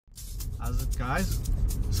How's it, guys?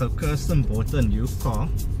 So Kirsten bought a new car.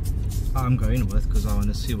 I'm going with because I want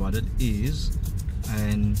to see what it is,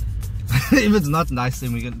 and if it's not nice,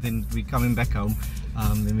 then we're coming back home.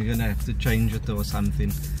 Then we're gonna have to change it or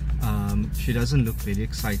something. She doesn't look very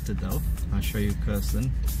excited though. I'll show you Kirsten.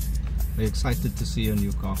 Are you excited to see your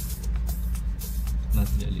new car? Not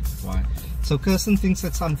really. Why? So Kirsten thinks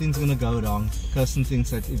that something's gonna go wrong. Kirsten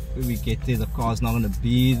thinks that if we get there, the car's not gonna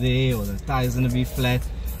be there, or the tire's gonna be flat,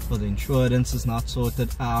 or the insurance is not sorted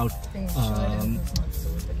out.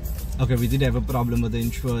 Okay, we did have a problem with the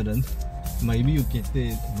insurance. Maybe you get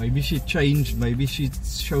there. Maybe she changed. Maybe she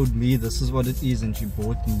showed me this is what it is, and she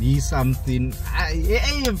bought me something.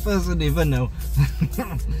 A person never know.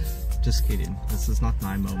 Just kidding. This is not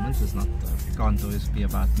my moment. It's not. It can't always be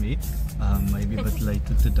about me. Maybe a bit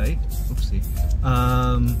later today. Oopsie.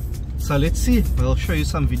 So let's see. I'll show you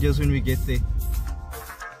some videos when we get there.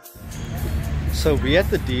 So we're at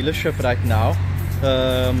the dealership right now.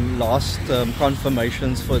 Last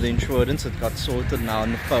confirmations for the insurance. It got sorted now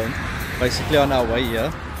on the phone. Basically on our way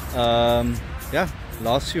here. Yeah,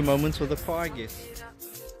 last few moments with the car, I guess.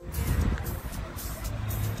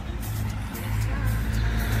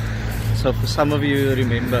 So for some of you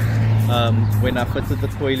remember when I fitted the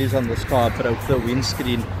coilies on this car, I broke the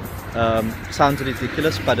windscreen. Sounds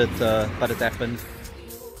ridiculous, but it happened.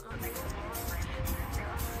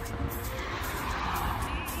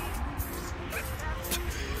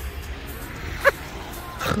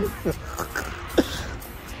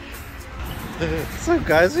 So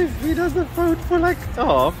guys, we've been on the phone for like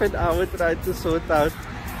half an hour trying to sort out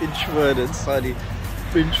insurance,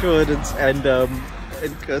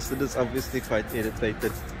 and Kirsten is obviously quite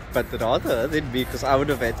irritated, but rather than me, because I would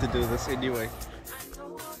have had to do this anyway.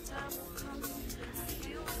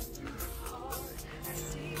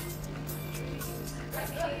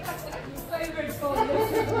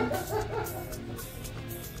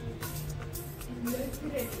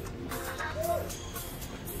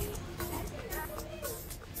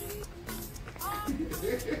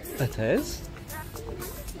 It has?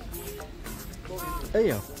 Hey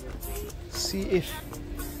yo, CF.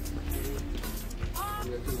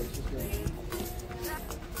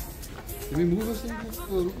 Can we move us in?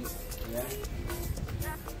 Yeah.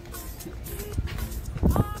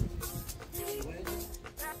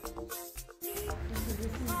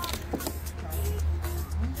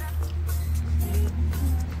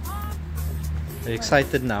 Are you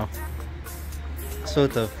excited now?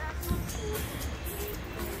 Sort of.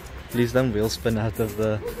 Please don't wheel spin out of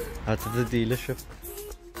the dealership.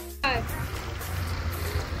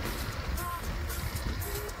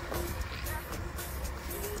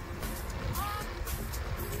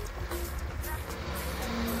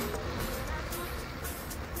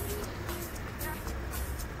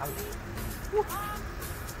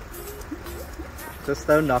 Just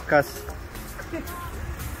don't knock us.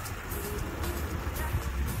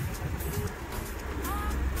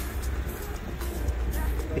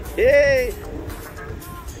 Yay!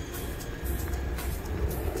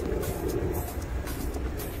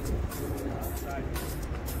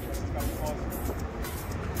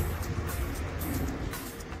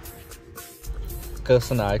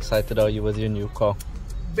 Kirsten, how excited are you with your new car?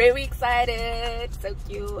 Very excited! So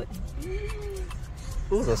cute!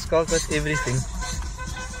 Ooh, this car got everything.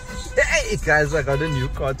 Hey guys, I got a new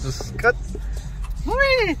car to scut.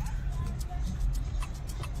 Whee!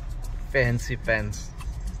 Fancy pants.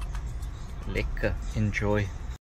 Lekker, enjoy.